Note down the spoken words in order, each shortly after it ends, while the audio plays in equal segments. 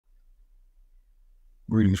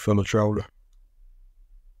Greetings, fellow traveler.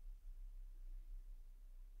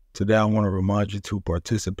 Today, I want to remind you to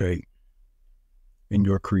participate in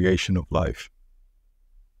your creation of life.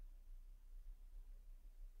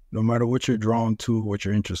 No matter what you're drawn to, what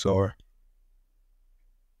your interests are,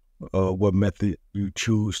 what method you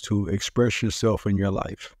choose to express yourself in your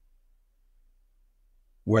life,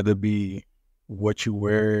 whether it be what you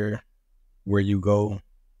wear, where you go,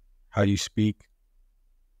 how you speak,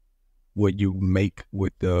 what you make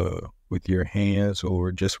with your hands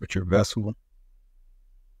or just with your vessel,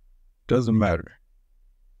 doesn't matter.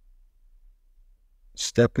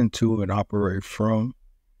 Step into and operate from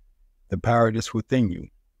the power that's within you.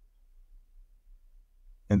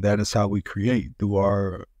 And that is how we create, through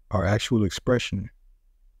our actual expression.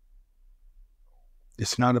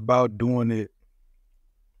 It's not about doing it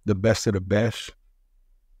the best of the best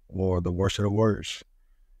or the worst of the worst.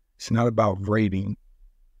 It's not about rating.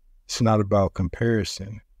 It's not about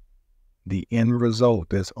comparison. The end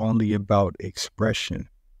result is only about expression.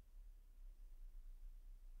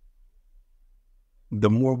 The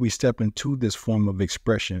more we step into this form of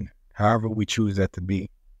expression, however we choose that to be,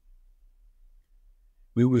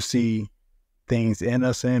 we will see things in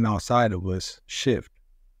us and outside of us shift.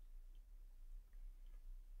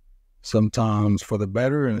 Sometimes for the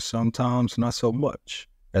better and sometimes not so much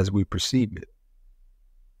as we perceive it.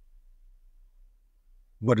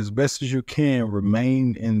 But as best as you can,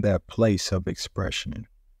 remain in that place of expression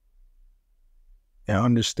and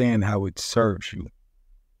understand how it serves you.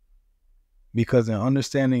 Because in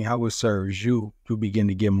understanding how it serves you, you begin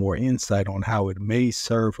to get more insight on how it may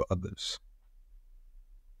serve others.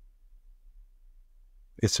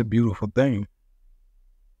 It's a beautiful thing.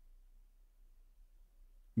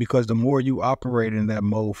 Because the more you operate in that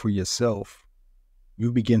mode for yourself,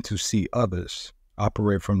 you begin to see others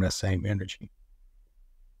operate from that same energy.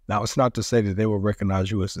 Now, it's not to say that they will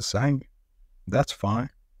recognize you as the same. That's fine.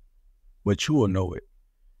 But you will know it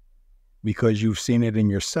because you've seen it in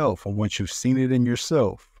yourself. And once you've seen it in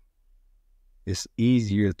yourself, it's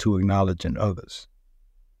easier to acknowledge in others.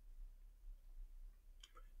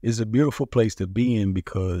 It's a beautiful place to be in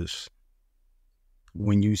because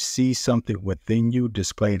when you see something within you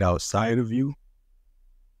displayed outside of you,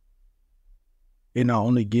 it not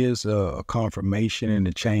only gives a confirmation and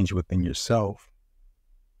a change within yourself,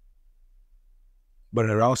 but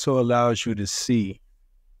it also allows you to see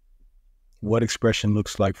what expression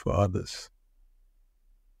looks like for others.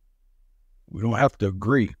 We don't have to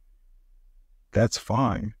agree. That's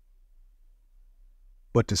fine.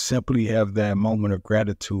 But to simply have that moment of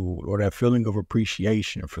gratitude or that feeling of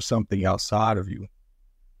appreciation for something outside of you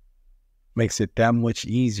makes it that much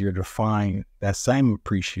easier to find that same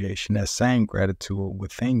appreciation, that same gratitude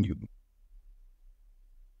within you.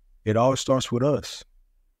 It all starts with us.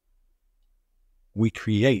 We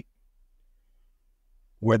create,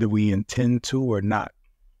 whether we intend to or not.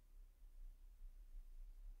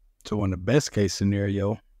 So in the best case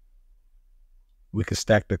scenario, we can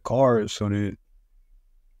stack the cards so that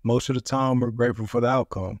most of the time we're grateful for the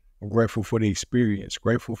outcome. We're grateful for the experience,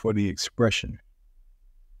 grateful for the expression.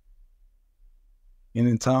 And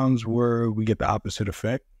in times where we get the opposite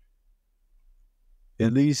effect,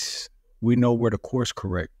 at least we know where to course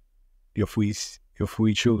correct if we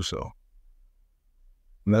choose so.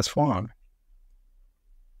 And that's fine.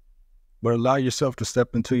 But allow yourself to step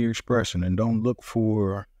into your expression and don't look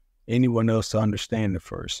for anyone else to understand it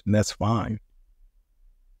first. And that's fine.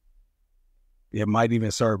 It might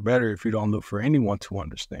even serve better if you don't look for anyone to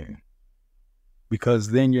understand.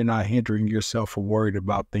 Because then you're not hindering yourself or worried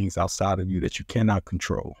about things outside of you that you cannot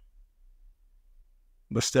control.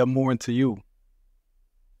 But step more into you.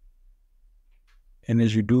 And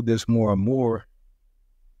as you do this more and more,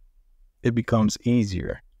 it becomes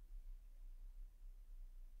easier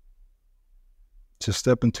to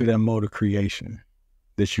step into that mode of creation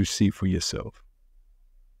that you see for yourself.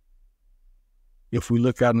 If we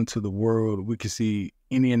look out into the world, we can see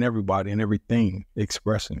any and everybody and everything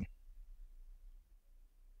expressing.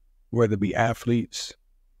 Whether it be athletes,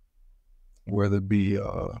 whether it be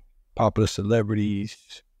popular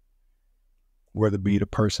celebrities, whether it be the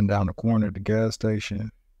person down the corner at the gas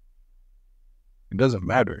station, it doesn't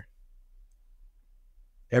matter.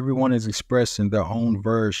 Everyone is expressing their own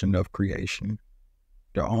version of creation,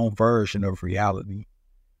 their own version of reality,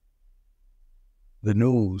 the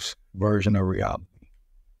news version of reality.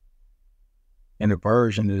 And a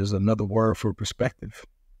version is another word for perspective.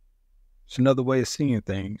 It's another way of seeing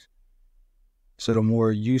things. So the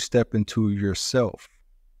more you step into yourself,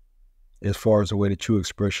 as far as the way that you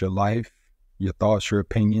express your life, your thoughts, your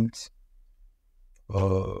opinions,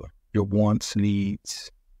 your wants, needs,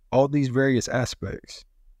 all these various aspects.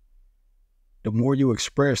 The more you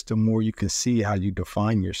express, the more you can see how you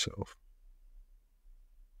define yourself.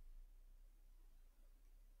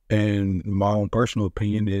 And my own personal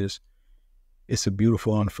opinion is it's a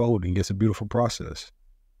beautiful unfolding. It's a beautiful process.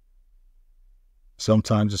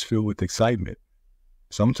 Sometimes it's filled with excitement.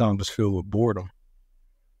 Sometimes it's filled with boredom.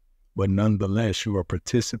 But nonetheless, you are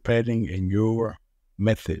participating in your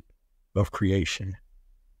method of creation.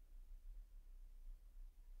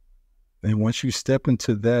 And once you step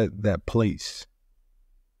into that place,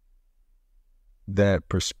 that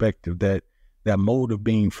perspective, that mode of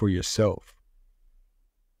being for yourself,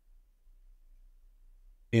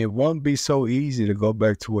 it won't be so easy to go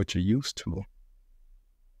back to what you're used to.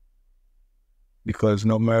 Because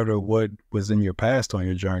no matter what was in your past on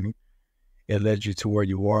your journey, it led you to where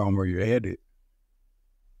you are and where you're headed.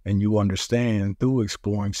 And you understand through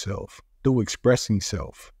exploring self, through expressing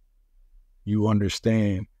self, you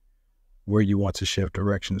understand where you want to shift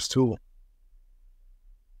directions to.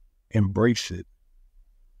 Embrace it.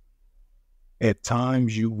 At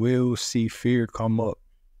times you will see fear come up.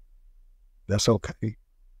 That's okay.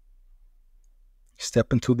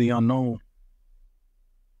 Step into the unknown.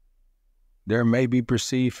 There may be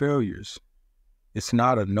perceived failures. It's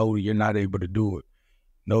not a no, you're not able to do it.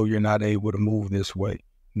 No, you're not able to move this way.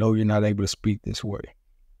 No, you're not able to speak this way.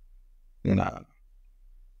 Nah.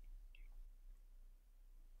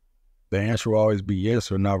 The answer will always be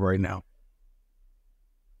yes or not right now.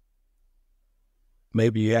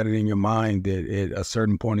 Maybe you had it in your mind that at a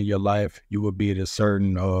certain point in your life, you would be at a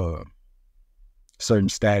certain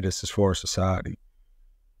status as far as society.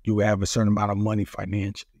 You would have a certain amount of money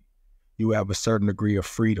financially. You would have a certain degree of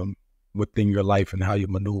freedom within your life and how you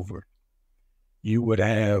maneuver. You would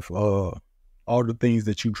have all the things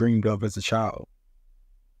that you dreamed of as a child.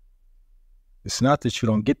 It's not that you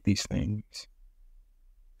don't get these things.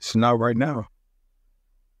 It's not right now.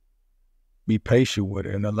 Be patient with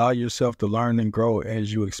it and allow yourself to learn and grow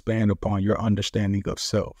as you expand upon your understanding of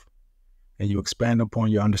self. And you expand upon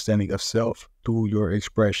your understanding of self through your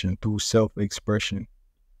expression, through self-expression.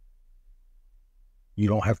 You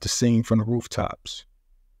don't have to sing from the rooftops.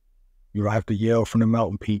 You don't have to yell from the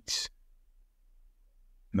mountain peaks.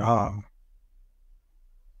 Nah.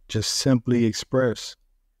 Just simply express.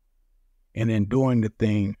 And in doing the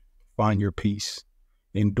thing, find your peace.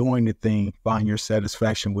 In doing the thing, find your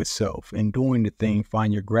satisfaction with self. In doing the thing,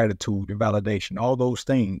 find your gratitude, your validation. All those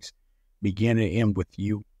things begin and end with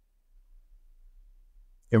you.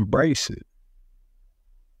 Embrace it.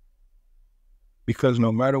 Because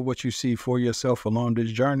no matter what you see for yourself along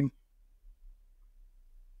this journey,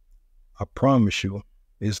 I promise you,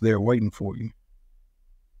 it's there waiting for you.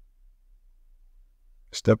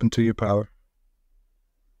 Step into your power.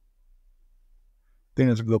 I think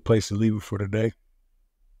that's a good place to leave it for today.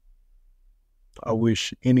 I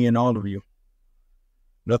wish any and all of you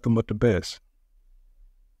nothing but the best.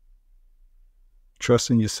 Trust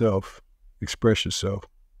in yourself. Express yourself.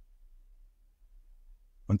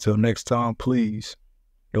 Until next time, please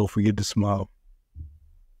don't forget to smile.